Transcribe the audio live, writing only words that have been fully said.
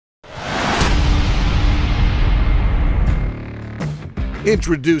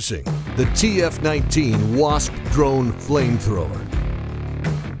Introducing the TF-19 Wasp Drone Flamethrower.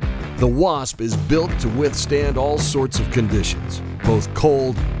 The Wasp is built to withstand all sorts of conditions, both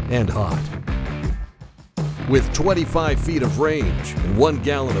cold and hot. With 25 feet of range and 1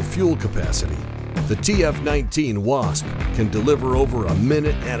 gallon of fuel capacity, the TF-19 Wasp can deliver over 1.5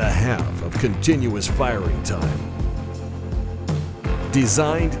 minutes of continuous firing time.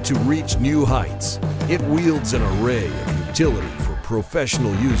 Designed to reach new heights, it wields an array of utility for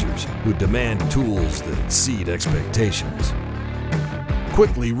professional users who demand tools that exceed expectations.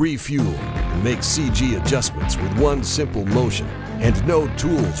 Quickly refuel and make CG adjustments with one simple motion and no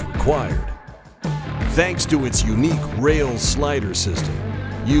tools required. Thanks to its unique rail slider system,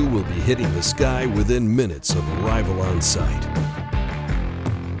 you will be hitting the sky within minutes of arrival on site.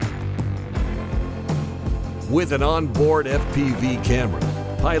 With an onboard FPV camera,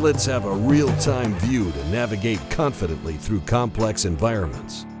 pilots have a real-time view to navigate confidently through complex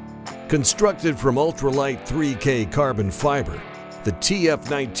environments. Constructed from ultralight 3K carbon fiber, the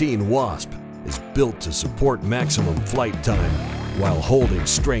TF-19 Wasp is built to support maximum flight time while holding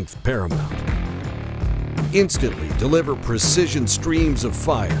strength paramount. Instantly deliver precision streams of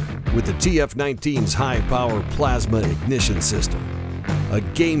fire with the TF-19's high-power plasma ignition system, a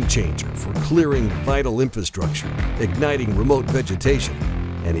game-changer for clearing vital infrastructure, igniting remote vegetation,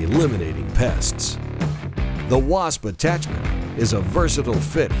 and eliminating pests. The Wasp attachment is a versatile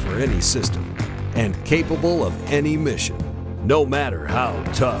fit for any system and capable of any mission, no matter how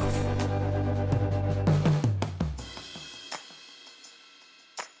tough.